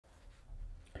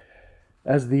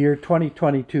As the year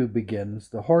 2022 begins,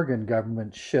 the Horgan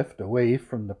government's shift away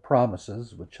from the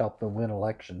promises which helped them win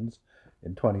elections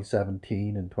in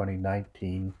 2017 and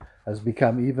 2019 has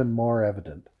become even more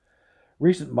evident.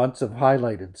 Recent months have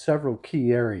highlighted several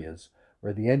key areas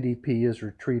where the NDP has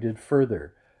retreated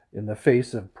further in the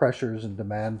face of pressures and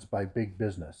demands by big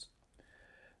business.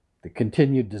 The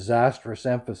continued disastrous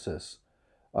emphasis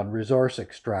on resource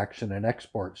extraction and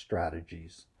export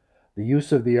strategies, the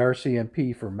use of the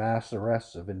RCMP for mass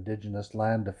arrests of Indigenous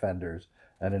land defenders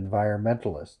and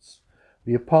environmentalists,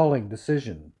 the appalling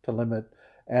decision to limit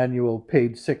annual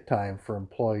paid sick time for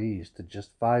employees to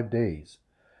just 5 days.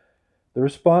 The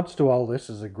response to all this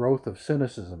is a growth of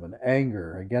cynicism and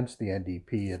anger against the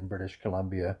NDP in British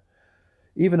Columbia,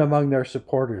 even among their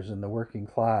supporters in the working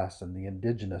class and the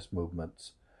Indigenous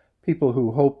movements, people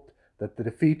who hoped that the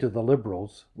defeat of the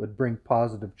Liberals would bring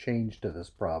positive change to this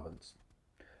province.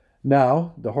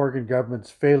 Now, the Horgan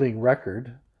government's failing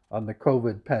record on the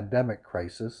COVID pandemic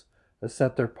crisis has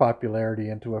sent their popularity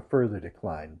into a further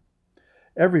decline.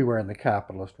 Everywhere in the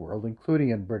capitalist world, including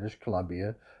in British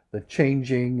Columbia, the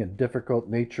changing and difficult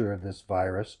nature of this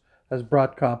virus has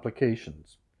brought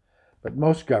complications. But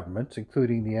most governments,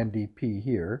 including the NDP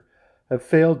here, have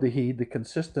failed to heed the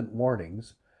consistent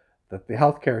warnings that the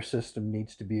healthcare system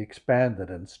needs to be expanded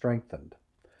and strengthened.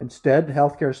 Instead,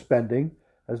 healthcare spending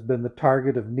has been the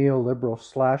target of neoliberal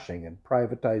slashing and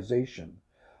privatization,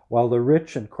 while the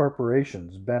rich and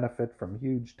corporations benefit from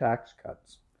huge tax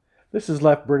cuts. This has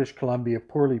left British Columbia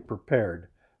poorly prepared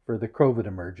for the COVID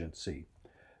emergency.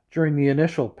 During the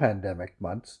initial pandemic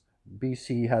months,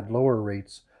 BC had lower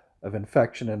rates of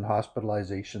infection and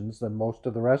hospitalizations than most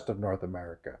of the rest of North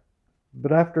America.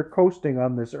 But after coasting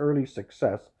on this early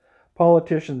success,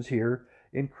 politicians here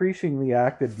increasingly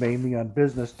acted mainly on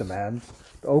business demands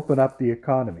to open up the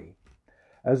economy.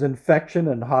 As infection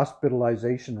and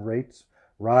hospitalization rates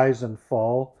rise and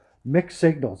fall, mixed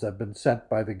signals have been sent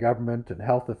by the government and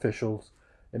health officials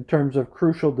in terms of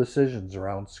crucial decisions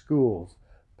around schools,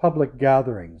 public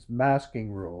gatherings,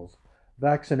 masking rules,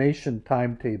 vaccination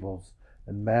timetables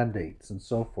and mandates, and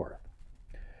so forth.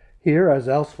 Here, as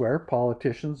elsewhere,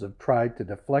 politicians have tried to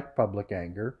deflect public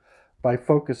anger by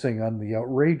focusing on the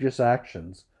outrageous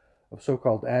actions of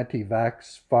so-called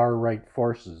anti-vax far-right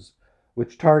forces,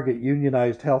 which target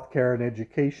unionized healthcare and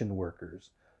education workers,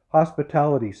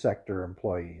 hospitality sector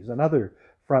employees, and other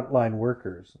frontline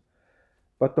workers.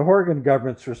 But the Horgan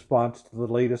government's response to the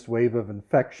latest wave of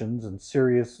infections and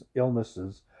serious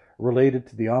illnesses related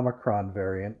to the Omicron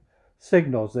variant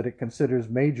signals that it considers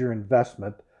major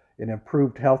investment in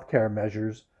improved healthcare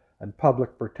measures and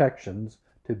public protections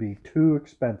to be too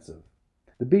expensive.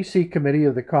 The BC Committee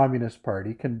of the Communist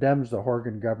Party condemns the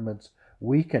Horgan government's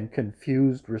weak and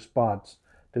confused response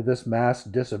to this mass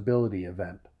disability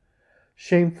event.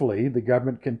 Shamefully, the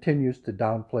government continues to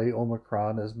downplay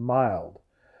Omicron as mild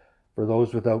for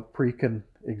those without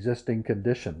pre-existing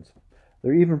conditions.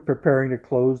 They're even preparing to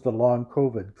close the long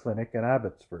COVID clinic in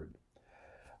Abbotsford.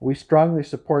 We strongly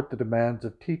support the demands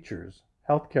of teachers,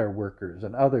 healthcare workers,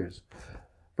 and others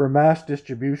for mass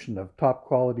distribution of top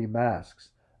quality masks,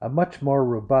 a much more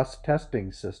robust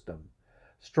testing system,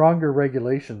 stronger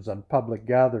regulations on public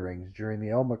gatherings during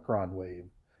the Omicron wave,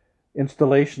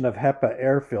 installation of HEPA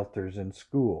air filters in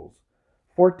schools,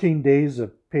 14 days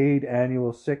of paid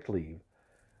annual sick leave,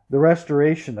 the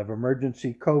restoration of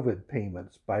emergency COVID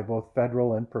payments by both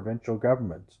federal and provincial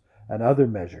governments, and other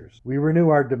measures. We renew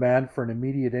our demand for an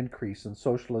immediate increase in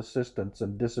social assistance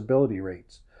and disability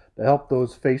rates to help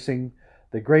those facing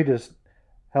the greatest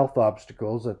health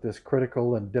obstacles at this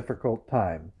critical and difficult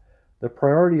time. The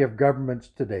priority of governments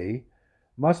today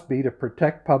must be to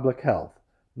protect public health,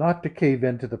 not to cave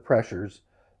into the pressures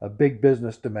of big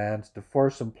business demands to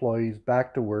force employees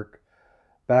back to work,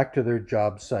 back to their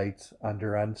job sites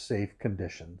under unsafe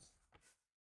conditions.